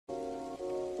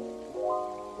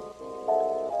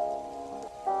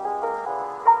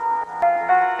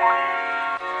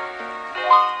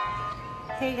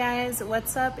Hey guys,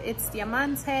 what's up? It's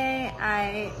Diamante.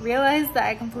 I realized that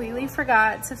I completely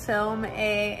forgot to film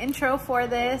a intro for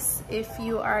this. If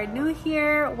you are new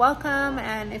here, welcome,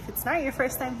 and if it's not your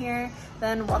first time here,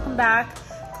 then welcome back.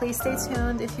 Please stay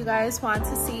tuned if you guys want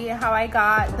to see how I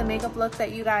got the makeup look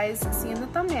that you guys see in the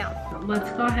thumbnail.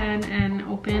 Let's go ahead and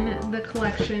open the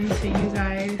collection so you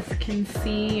guys can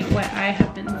see what I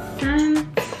have been sent.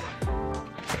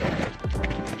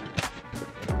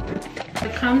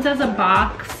 It comes as a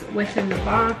box within the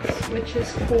box, which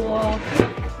is cool.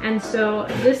 And so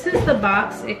this is the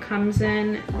box it comes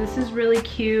in. This is really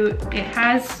cute. It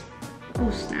has,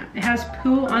 oh snap, it has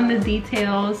Pooh on the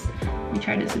details. Let me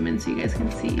try to zoom in so you guys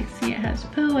can see. See, it has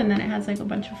Pooh, and then it has like a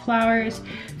bunch of flowers.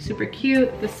 Super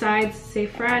cute. The sides say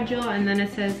fragile, and then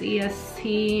it says EST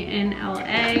in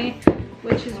LA,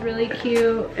 which is really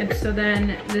cute. And so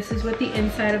then this is what the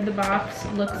inside of the box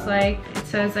looks like. It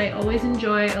says, I always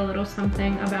enjoy a little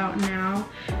something about now.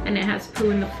 And it has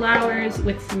Pooh and the flowers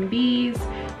with some bees,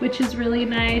 which is really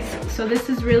nice. So this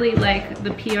is really like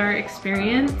the PR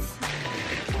experience.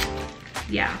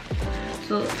 Yeah.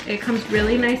 So it comes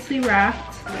really nicely wrapped.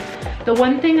 The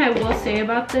one thing I will say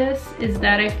about this is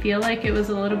that I feel like it was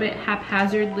a little bit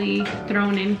haphazardly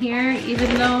thrown in here,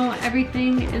 even though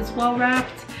everything is well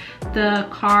wrapped. The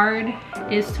card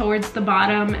is towards the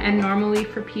bottom, and normally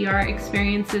for PR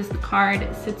experiences, the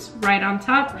card sits right on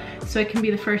top. So it can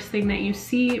be the first thing that you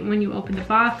see when you open the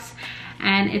box.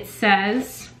 And it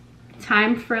says,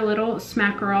 time for a little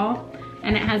smackerel.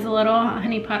 And it has a little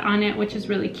honey pot on it, which is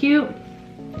really cute.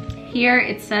 Here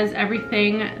it says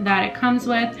everything that it comes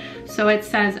with. So it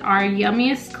says, our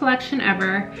yummiest collection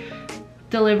ever.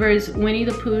 Delivers Winnie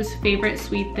the Pooh's favorite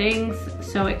sweet things.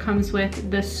 So it comes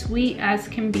with the Sweet As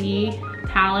Can Be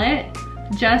palette,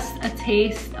 Just a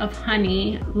Taste of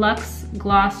Honey, Luxe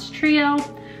Gloss Trio,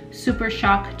 Super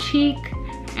Shock Cheek,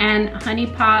 and Honey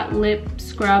Pot Lip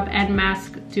Scrub and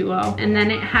Mask Duo. And then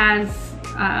it has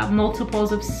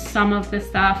multiples of some of the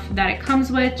stuff that it comes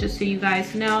with, just so you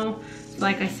guys know. So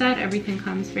like I said, everything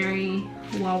comes very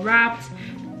well wrapped.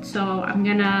 So I'm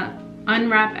gonna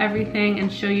unwrap everything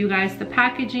and show you guys the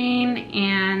packaging,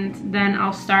 and then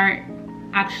I'll start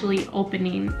actually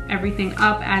opening everything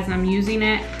up as I'm using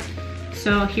it.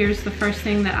 So here's the first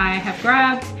thing that I have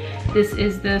grabbed. This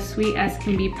is the Sweet As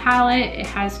Can Be palette. It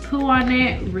has Pooh on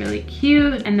it, really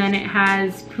cute. And then it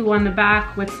has Pooh on the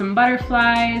back with some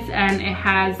butterflies, and it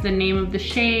has the name of the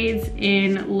shades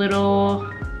in little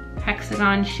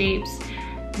hexagon shapes,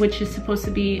 which is supposed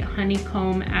to be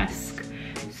honeycomb-esque.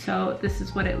 So this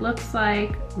is what it looks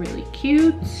like, really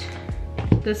cute.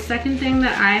 The second thing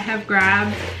that I have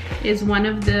grabbed is one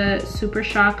of the Super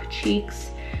Shock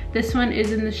Cheeks. This one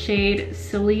is in the shade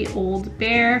Silly Old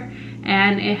Bear,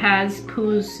 and it has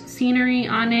Pooh's scenery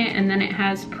on it, and then it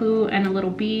has Pooh and a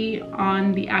little bee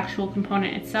on the actual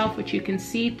component itself, which you can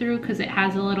see through because it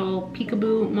has a little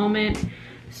peekaboo moment.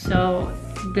 So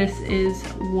this is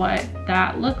what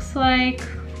that looks like.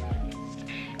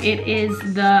 It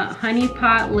is the Honey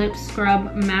Pot Lip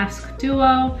Scrub Mask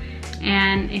Duo,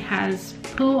 and it has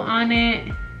Pooh on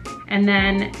it. And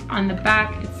then on the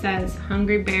back it says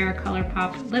Hungry Bear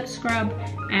Colourpop Lip Scrub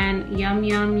and Yum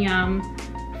Yum Yum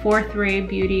 4th Ray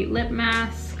Beauty Lip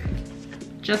Mask,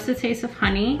 Just a Taste of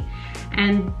Honey.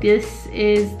 And this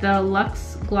is the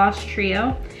Luxe Gloss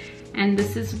Trio, and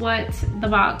this is what the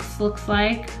box looks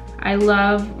like. I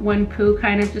love when Pooh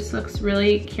kind of just looks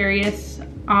really curious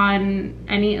on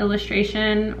any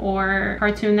illustration or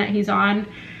cartoon that he's on.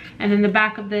 And then the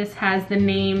back of this has the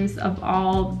names of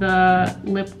all the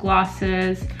lip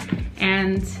glosses,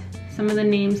 and some of the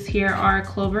names here are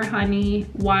Clover Honey,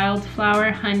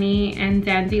 Wildflower Honey, and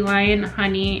Dandelion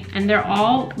Honey, and they're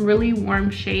all really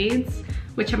warm shades,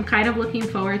 which I'm kind of looking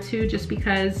forward to, just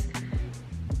because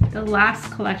the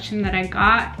last collection that I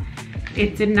got,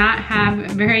 it did not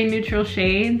have very neutral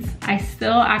shades. I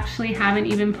still actually haven't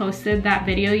even posted that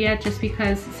video yet, just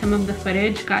because some of the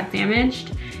footage got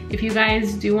damaged. If you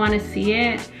guys do want to see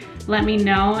it, let me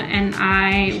know, and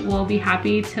I will be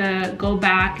happy to go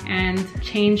back and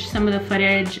change some of the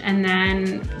footage and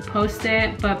then post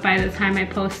it. But by the time I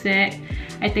post it,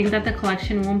 I think that the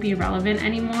collection won't be relevant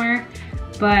anymore,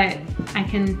 but I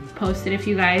can post it if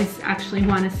you guys actually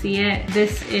want to see it.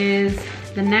 This is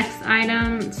the next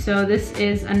item. So this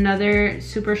is another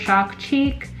Super Shock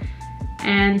Cheek,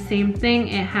 and same thing,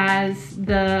 it has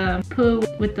the Pooh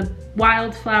with the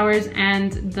wildflowers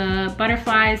and the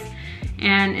butterflies,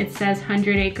 and it says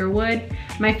 100 Acre Wood.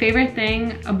 My favorite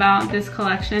thing about this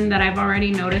collection that I've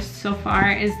already noticed so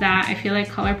far is that I feel like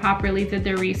Colourpop really did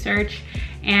their research,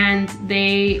 and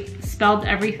they spelled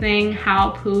everything how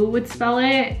Pooh would spell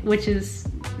it, which is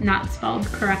not spelled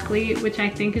correctly, which I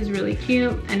think is really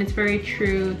cute, and it's very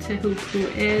true to who Pooh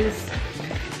is.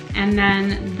 And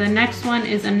then the next one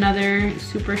is another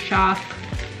Super Shock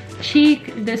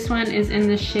cheek. This one is in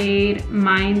the shade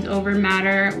Mind Over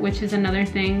Matter, which is another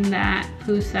thing that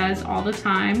Pooh says all the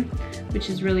time, which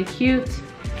is really cute.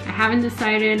 I haven't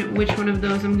decided which one of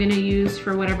those I'm gonna use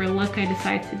for whatever look I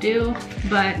decide to do,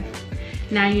 but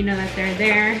now you know that they're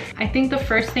there. I think the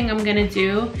first thing I'm gonna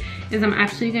do is I'm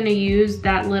actually gonna use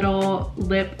that little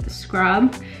lip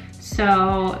scrub,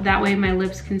 so that way my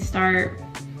lips can start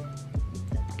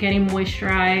getting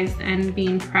moisturized and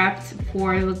being prepped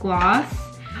for the gloss.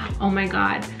 Oh my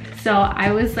God. So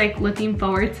I was like looking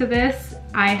forward to this.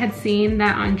 I had seen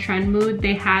that on Trend Mood,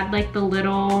 they had like the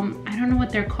little, I don't know what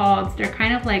they're called. They're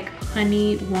kind of like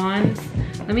honey wands.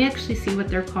 Let me actually see what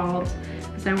they're called,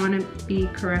 because I want to be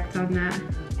correct on that.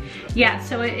 Yeah,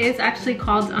 so it is actually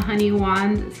called a honey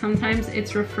wand. Sometimes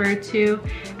it's referred to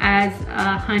as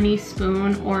a honey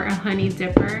spoon or a honey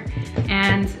dipper.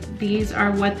 And these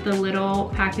are what the little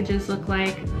packages look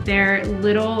like. They're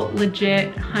little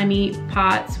legit honey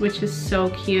pots, which is so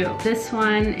cute. This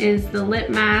one is the lip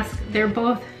mask. They're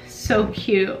both so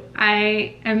cute.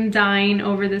 I am dying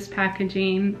over this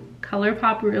packaging.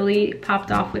 Colourpop really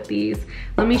popped off with these.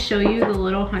 Let me show you the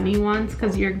little honey ones,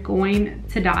 because you're going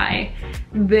to die.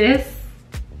 This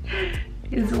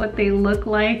is what they look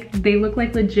like. They look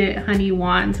like legit honey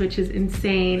wands, which is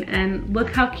insane. And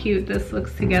look how cute this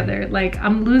looks together. Like,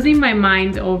 I'm losing my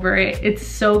mind over it. It's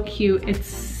so cute. It's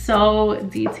so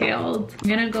detailed. I'm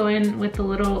gonna go in with the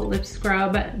little lip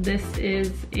scrub. This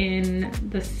is in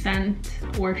the scent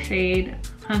or shade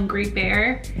Hungry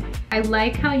Bear. I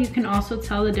like how you can also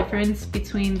tell the difference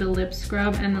between the lip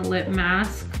scrub and the lip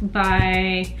mask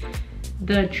by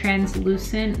the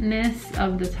translucentness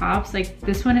of the tops. Like,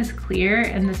 this one is clear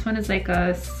and this one is like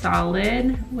a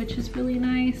solid, which is really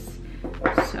nice.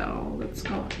 So let's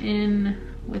go in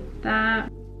with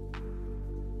that.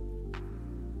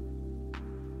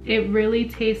 It really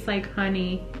tastes like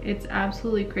honey. It's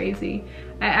absolutely crazy.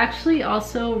 I actually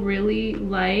also really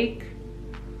like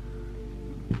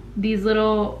these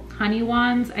little honey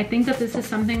wands. I think that this is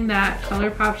something that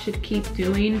Colourpop should keep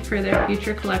doing for their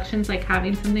future collections, like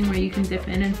having something where you can dip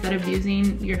in instead of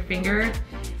using your finger,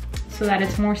 so that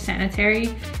it's more sanitary.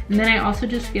 And then I also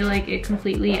just feel like it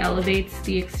completely elevates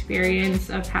the experience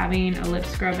of having a lip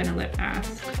scrub and a lip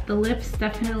mask. The lips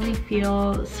definitely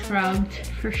feel scrubbed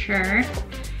for sure.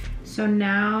 So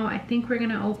now I think we're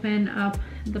gonna open up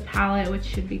the palette, which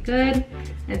should be good.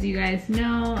 As you guys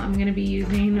know, I'm gonna be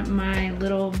using my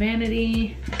little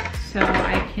vanity so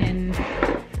I can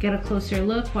get a closer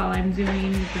look while I'm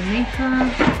doing the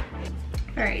makeup.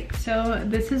 All right, so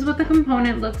this is what the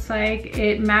component looks like.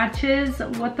 It matches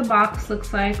what the box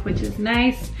looks like, which is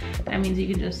nice. That means you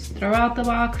can just throw out the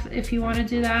box if you want to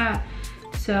do that.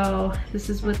 So this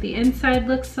is what the inside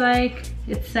looks like.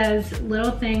 It says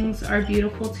little things are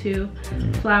beautiful too.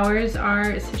 Flowers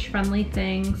are such friendly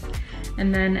things.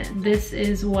 And then this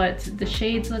is what the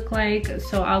shades look like.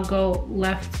 So I'll go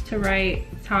left to right,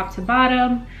 top to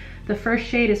bottom. The first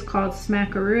shade is called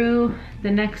Smackaroo.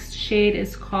 The next shade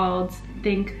is called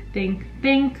Think, Think,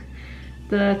 Think.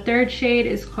 The third shade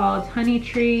is called Honey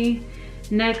Tree.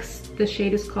 Next, the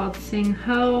shade is called Sing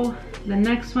Ho. The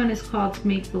next one is called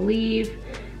Make Believe.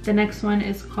 The next one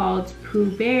is called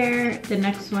Pooh Bear. The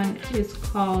next one is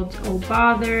called Oh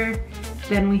Bother.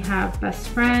 Then we have Best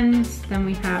Friends. Then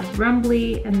we have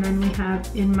Rumbly. And then we have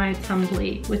In My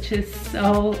Tumbly, which is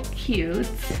so cute.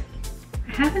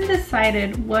 I haven't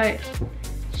decided what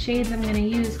shades I'm gonna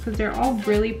use because they're all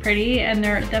really pretty and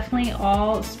they're definitely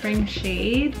all spring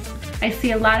shades. I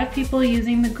see a lot of people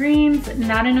using the greens,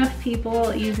 not enough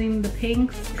people using the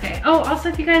pinks. Okay, oh, also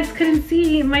if you guys couldn't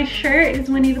see, my shirt is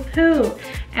Winnie the Pooh.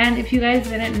 And if you guys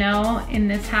didn't know, in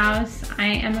this house, I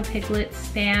am a Piglet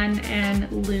stan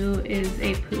and Lou is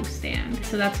a Pooh stan.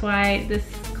 So that's why this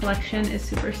collection is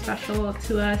super special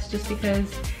to us, just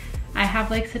because I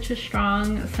have like such a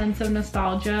strong sense of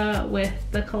nostalgia with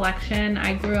the collection.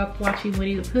 I grew up watching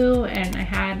Winnie the Pooh and I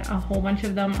had a whole bunch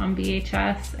of them on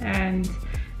VHS, and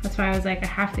that's why I was like, I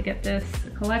have to get this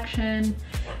collection.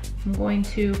 I'm going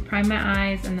to prime my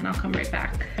eyes and then I'll come right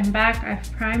back. I'm back,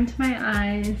 I've primed my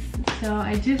eyes. So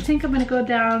I do think I'm gonna go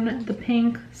down the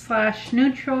pink /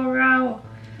 neutral route,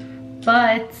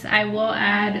 but I will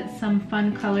add some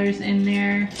fun colors in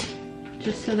there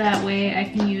just so that way I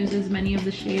can use as many of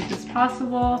the shades as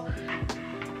possible.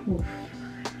 Oof.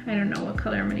 I don't know what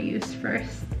color I'm gonna use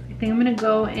first. I think I'm gonna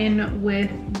go in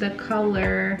with the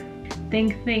color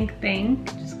Think, Think, Think,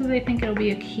 just because I think it'll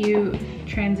be a cute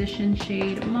transition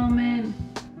shade moment.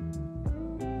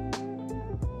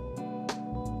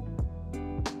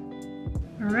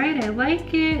 I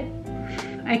like it.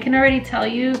 I can already tell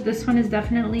you this one is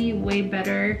definitely way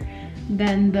better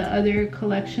than the other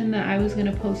collection that I was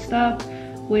gonna post up,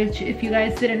 which if you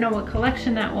guys didn't know what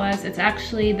collection that was, it's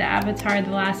actually the Avatar The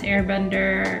Last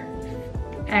Airbender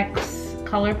X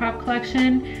Colourpop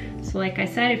collection. So like I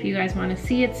said, if you guys want to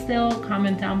see it still,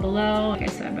 comment down below. Like I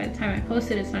said, by the time I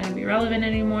post it, it's not gonna be relevant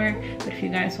anymore, but if you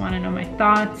guys want to know my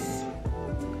thoughts,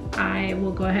 I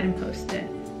will go ahead and post it.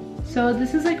 So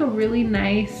this is like a really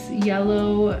nice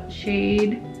yellow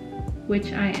shade,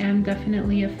 which I am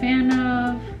definitely a fan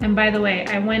of. And by the way,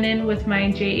 I went in with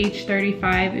my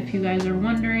JH35 if you guys are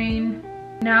wondering.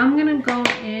 Now I'm gonna go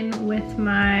in with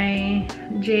my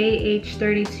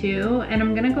JH32 and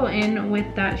I'm gonna go in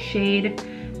with that shade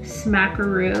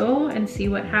Smackaroo and see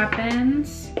what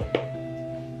happens.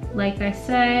 Like I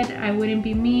said, I wouldn't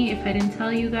be me if I didn't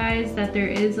tell you guys that there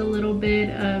is a little bit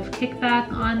of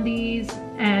kickback on these,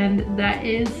 and that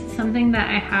is something that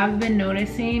I have been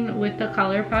noticing with the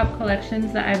Colourpop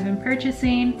collections that I've been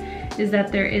purchasing, is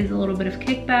that there is a little bit of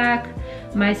kickback.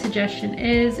 My suggestion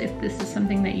is, if this is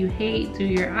something that you hate, do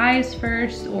your eyes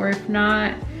first, or if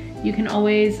not, you can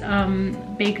always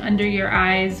bake under your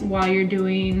eyes while you're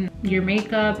doing your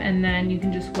makeup, and then you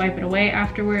can just wipe it away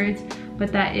afterwards.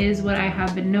 But that is what I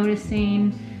have been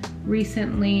noticing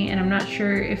recently, and I'm not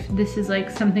sure if this is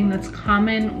like something that's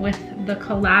common with the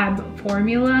collab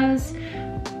formulas,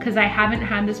 because I haven't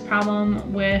had this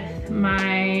problem with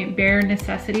my Bare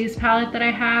Necessities palette that I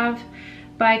have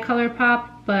by Colourpop,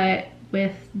 but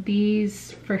with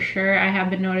these for sure I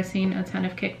have been noticing a ton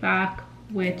of kickback,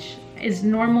 which is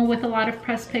normal with a lot of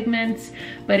pressed pigments,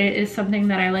 but it is something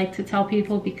that I like to tell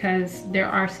people because there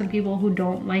are some people who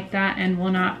don't like that and will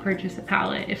not purchase a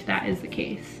palette if that is the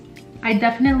case. I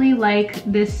definitely like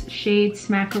this shade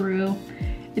Smackaroo.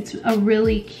 It's a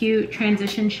really cute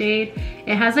transition shade.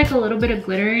 It has like a little bit of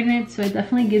glitter in it, so it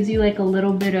definitely gives you like a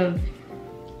little bit of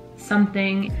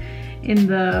something in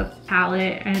the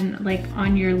palette and like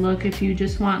on your look. If you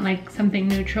just want like something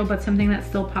neutral but something that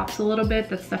still pops a little bit,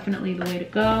 that's definitely the way to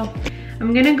go.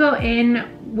 I'm gonna go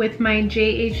in with my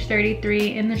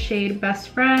JH33 in the shade Best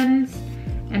Friends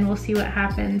and we'll see what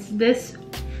happens. This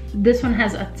one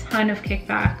has a ton of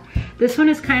kickback. This one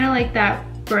is kind of like that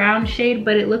brown shade,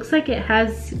 but it looks like it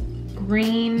has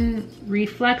green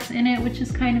reflex in it, which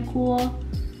is kind of cool.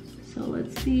 So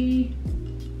let's see.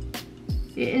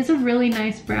 It is a really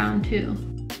nice brown too.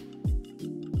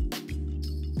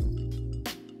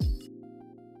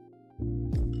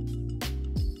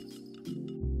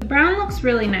 The brown looks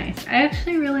really nice. I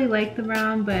actually really like the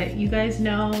brown, but you guys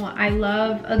know I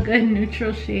love a good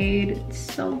neutral shade. It's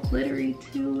so glittery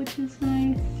too, which is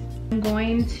nice. I'm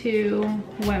going to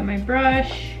wet my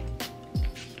brush.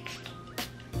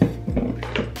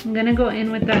 I'm gonna go in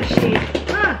with that shade.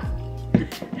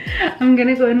 I'm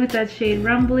gonna go in with that shade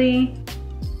Rumbly.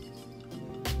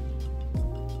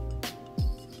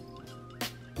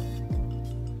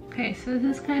 Okay, so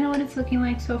this is kind of what it's looking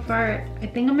like so far. I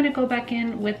think I'm gonna go back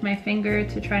in with my finger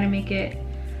to try to make it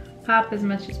pop as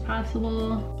much as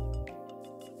possible.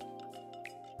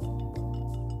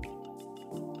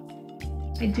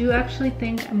 I do actually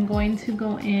think I'm going to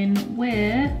go in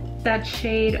with that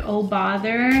shade Oh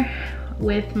Bother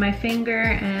with my finger,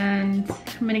 and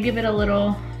I'm gonna give it a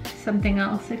little something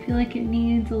else. I feel like it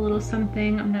needs a little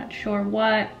something. I'm not sure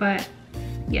what, but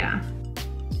yeah.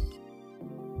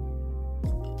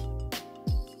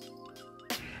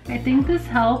 I think this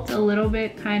helped a little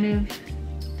bit kind of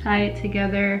tie it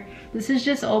together. This is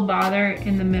just Oh Bother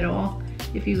in the middle,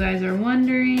 if you guys are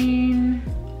wondering.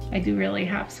 I do really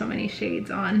have so many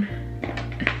shades on.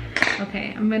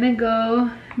 Okay, I'm gonna go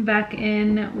back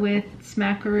in with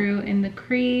Smackaroo in the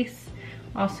crease.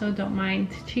 Also, don't mind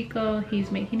Chico,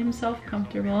 he's making himself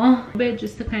comfortable a bit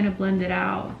just to kind of blend it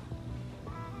out.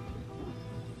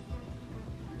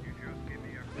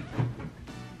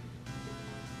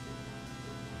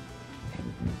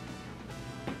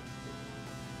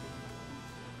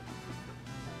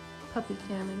 Puppy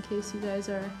cam in case you guys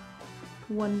are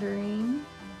wondering.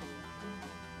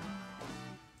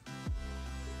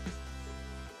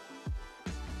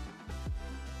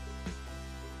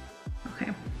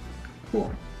 Okay,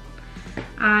 cool.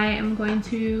 I am going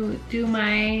to do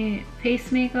my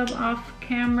face makeup off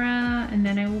camera and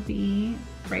then I will be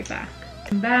right back.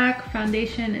 I'm back,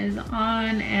 foundation is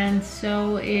on and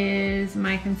so is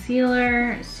my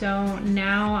concealer. So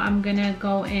now I'm gonna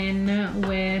go in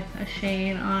with a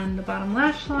shade on the bottom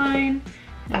lash line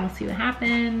and we'll see what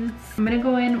happens. I'm gonna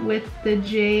go in with the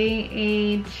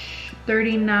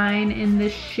JH39 in the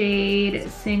shade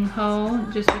Sing Ho,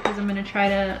 just because I'm gonna try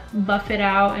to buff it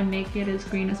out and make it as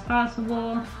green as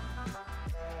possible.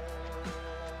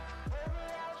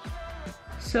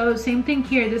 So same thing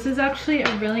here. This is actually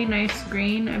a really nice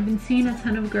green. I've been seeing a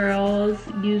ton of girls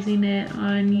using it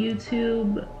on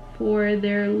YouTube for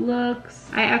their looks.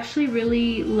 I actually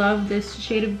really love this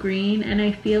shade of green, and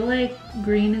I feel like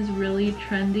green is really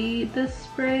trendy this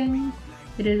spring.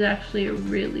 It is actually a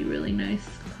really, really nice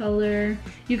color.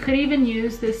 You could even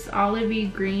use this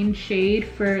olivey green shade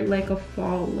for like a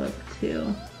fall look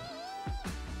too.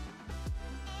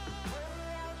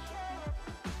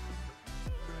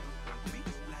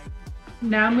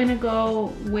 Now I'm gonna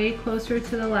go way closer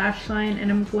to the lash line,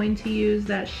 and I'm going to use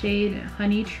that shade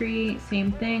Honey Tree,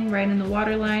 same thing, right in the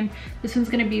waterline. This one's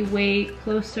gonna be way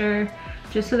closer,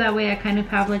 just so that way I kind of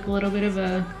have like a little bit of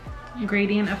a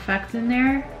gradient effect in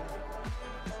there.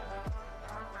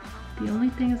 The only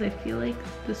thing is I feel like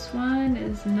this one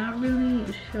is not really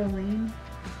showing.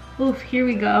 Oof, here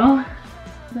we go.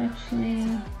 It's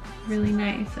actually really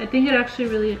nice. I think it actually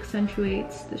really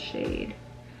accentuates the shade.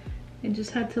 I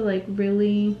just had to like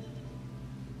really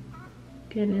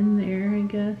get in there, I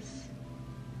guess.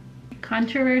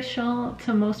 Controversial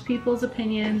to most people's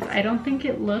opinions. I don't think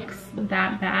it looks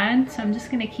that bad, so I'm just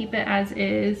gonna keep it as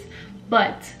is,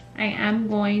 but I am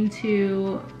going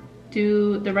to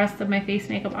do the rest of my face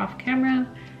makeup off camera,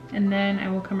 and then I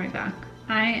will come right back.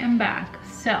 I am back.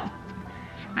 So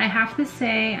I have to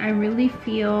say, I really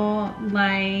feel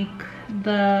like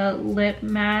the lip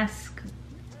mask,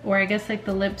 or I guess like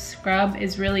the lip scrub,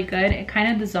 is really good. It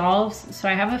kind of dissolves, so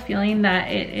I have a feeling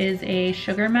that it is a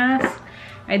sugar mask.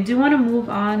 I do want to move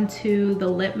on to the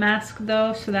lip mask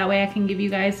though, so that way I can give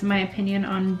you guys my opinion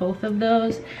on both of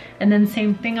those. And then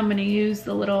same thing, I'm going to use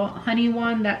the little honey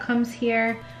one that comes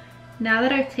here. Now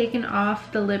that I've taken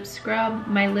off the lip scrub,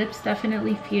 my lips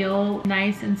definitely feel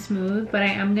nice and smooth, but I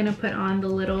am going to put on the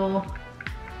little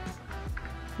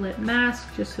lip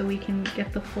mask just so we can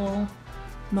get the full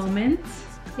moment.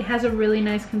 It has a really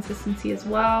nice consistency as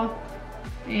well,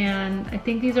 and I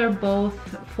think these are both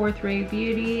 4th Ray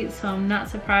Beauty, so I'm not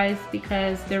surprised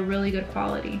because they're really good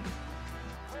quality.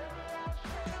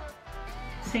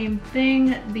 Same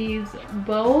thing, these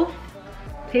both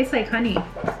taste like honey.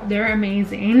 They're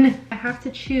amazing. I have to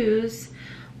choose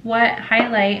what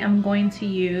highlight I'm going to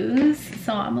use,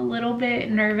 so I'm a little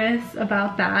bit nervous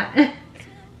about that.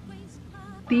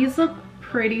 These look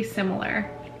pretty similar.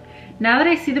 Now that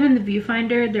I see them in the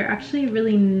viewfinder, they're actually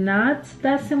really not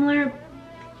that similar,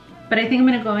 but I think I'm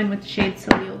gonna go in with the shade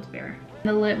Silly Old Bear.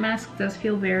 The lip mask does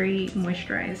feel very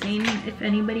moisturizing, if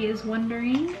anybody is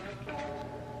wondering.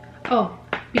 Oh,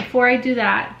 before I do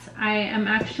that, I am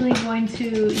actually going to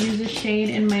use a shade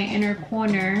in my inner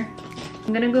corner.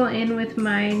 I'm gonna go in with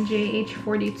my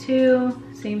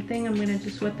JH42. Same thing, I'm gonna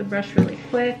just wet the brush really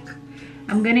quick.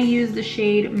 I'm gonna use the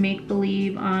shade Make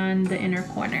Believe on the inner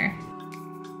corner.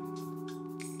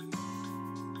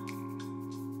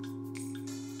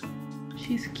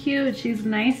 She's cute, she's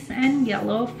nice and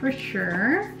yellow for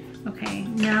sure. Okay,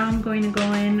 now I'm going to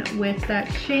go in with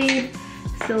that shade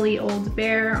Silly Old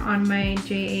Bear on my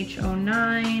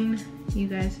JH09. You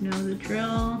guys know the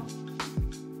drill.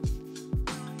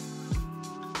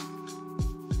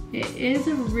 It is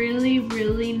a really,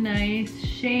 really nice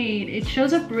shade. It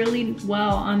shows up really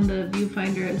well on the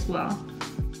viewfinder as well.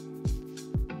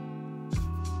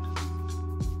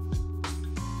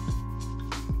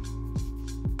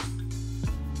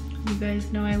 You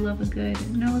guys know I love a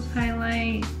good nose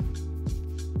highlight.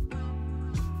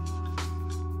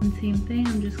 And same thing,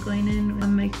 I'm just going in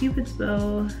on my Cupid's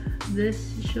bow.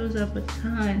 This shows up a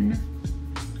ton,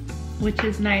 which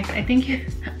is nice. I think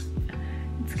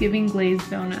it's giving glazed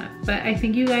donut, but I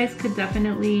think you guys could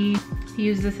definitely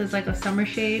use this as like a summer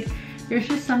shade. There's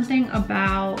just something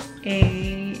about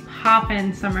a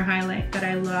pop-in summer highlight that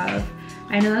I love.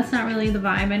 I know that's not really the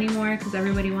vibe anymore because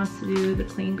everybody wants to do the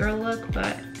clean girl look,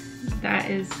 but that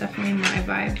is definitely my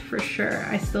vibe for sure.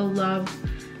 I still love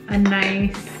a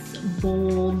nice,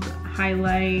 bold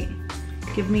highlight.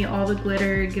 Give me all the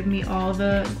glitter, give me all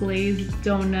the glazed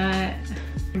donut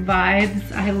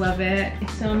vibes. I love it.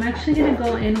 So I'm actually gonna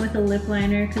go in with a lip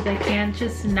liner because I can't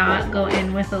just not go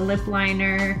in with a lip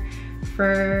liner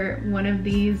for one of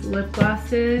these lip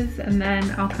glosses, and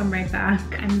then I'll come right back.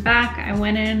 I'm back. I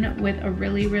went in with a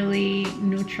really, really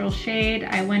neutral shade.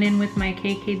 I went in with my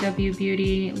KKW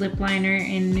Beauty lip liner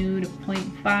in nude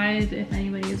 0.5, if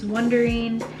anybody is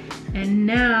wondering. And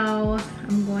now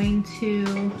I'm going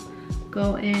to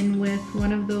go in with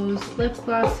one of those lip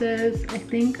glosses. I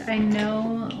think I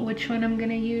know which one I'm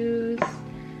gonna use.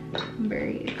 I'm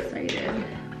very excited.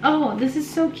 Oh, this is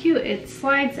so cute. It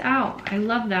slides out. I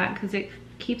love that because it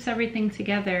keeps everything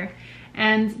together.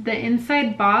 And the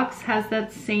inside box has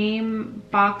that same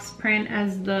box print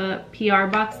as the PR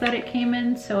box that it came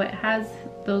in. So it has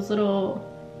those little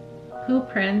Pooh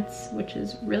prints, which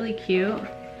is really cute.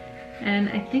 And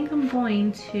I think I'm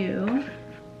going to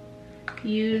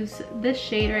use this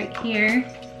shade right here,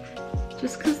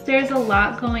 just because there's a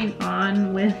lot going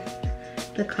on with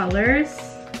the colors.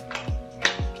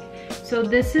 So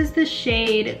this is the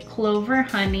shade Clover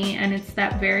Honey, and it's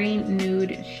that very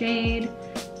nude shade.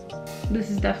 This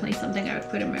is definitely something I would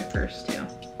put in my purse too.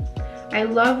 I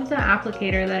love the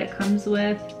applicator that it comes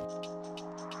with.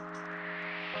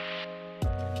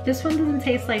 This one doesn't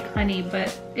taste like honey,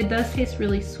 but it does taste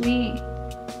really sweet.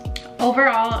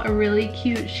 Overall, a really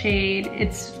cute shade.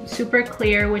 It's super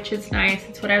clear, which is nice.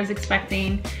 It's what I was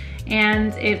expecting.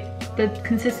 And the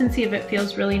consistency of it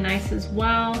feels really nice as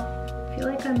well. I feel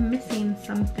like I'm missing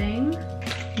something.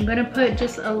 I'm gonna put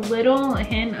just a little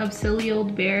hint of Silly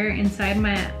Old Bear inside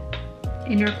my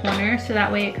inner corner, so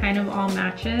that way it kind of all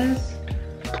matches.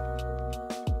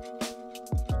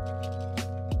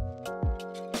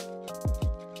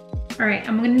 All right,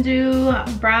 I'm gonna do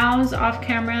brows off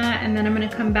camera, and then I'm gonna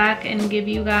come back and give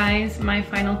you guys my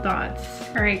final thoughts.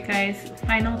 All right guys,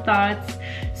 final thoughts.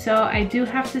 So I do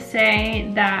have to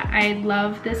say that I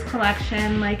love this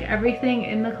collection. Like, everything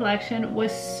in the collection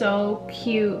was so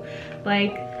cute.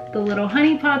 Like, the little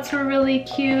honey pots were really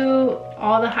cute.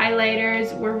 All the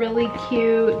highlighters were really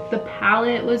cute. The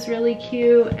palette was really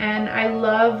cute. And I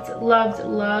loved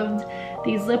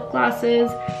these lip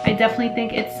glosses. I definitely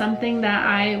think it's something that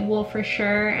I will for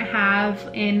sure have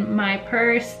in my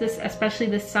purse, especially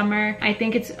this summer. I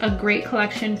think it's a great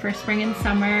collection for spring and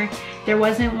summer. There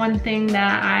wasn't one thing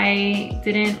that I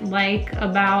didn't like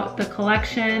about the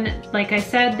collection. Like I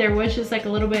said, there was just like a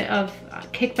little bit of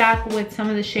kickback with some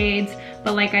of the shades,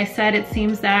 but like I said, it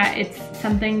seems that it's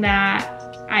something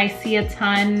that I see a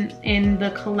ton in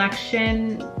the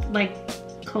collection, like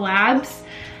collabs,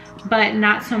 but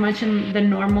not so much in the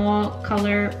normal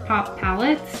Colourpop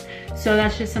palettes. So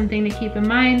that's just something to keep in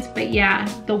mind. But yeah,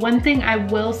 the one thing I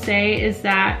will say is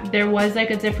that there was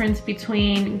like a difference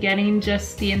between getting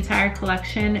just the entire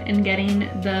collection and getting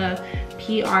the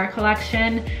PR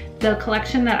collection. The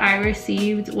collection that I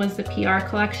received was the PR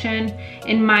collection.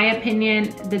 In my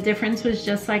opinion, the difference was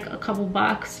just like a couple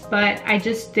bucks, but I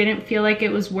just didn't feel like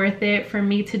it was worth it for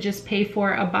me to just pay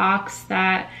for a box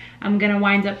that I'm gonna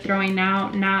wind up throwing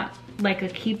out, not like a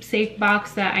keepsake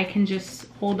box that I can just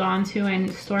hold on to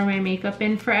and store my makeup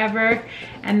in forever.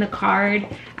 And the card,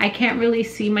 I can't really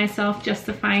see myself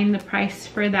justifying the price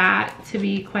for that, to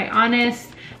be quite honest.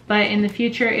 But in the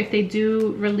future, if they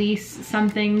do release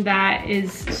something that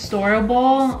is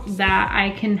storable that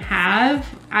I can have,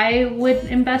 I would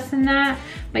invest in that.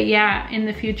 But yeah, in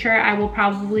the future, I will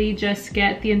probably just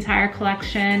get the entire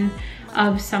collection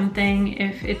of something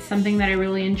if it's something that I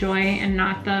really enjoy, and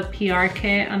not the PR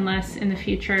kit, unless in the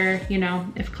future, you know,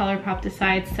 if Colourpop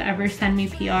decides to ever send me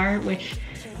PR, which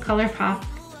Colourpop,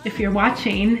 if you're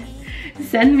watching,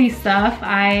 send me stuff.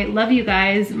 I love you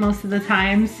guys most of the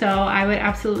time, so I would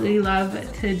absolutely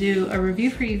love to do a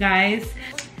review for you guys.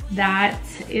 That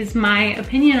is my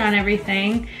opinion on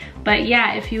everything. But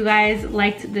yeah, if you guys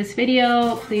liked this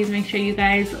video, please make sure you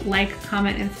guys like,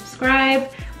 comment, and subscribe.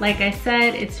 Like I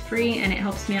said, it's free and it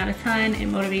helps me out a ton. It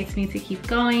motivates me to keep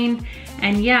going.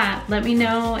 And yeah, let me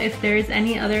know if there's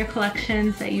any other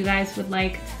collections that you guys would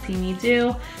like to see me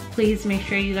do. Please make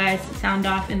sure you guys sound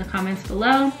off in the comments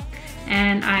below.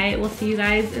 And I will see you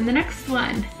guys in the next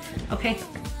one. Okay,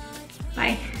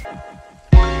 bye.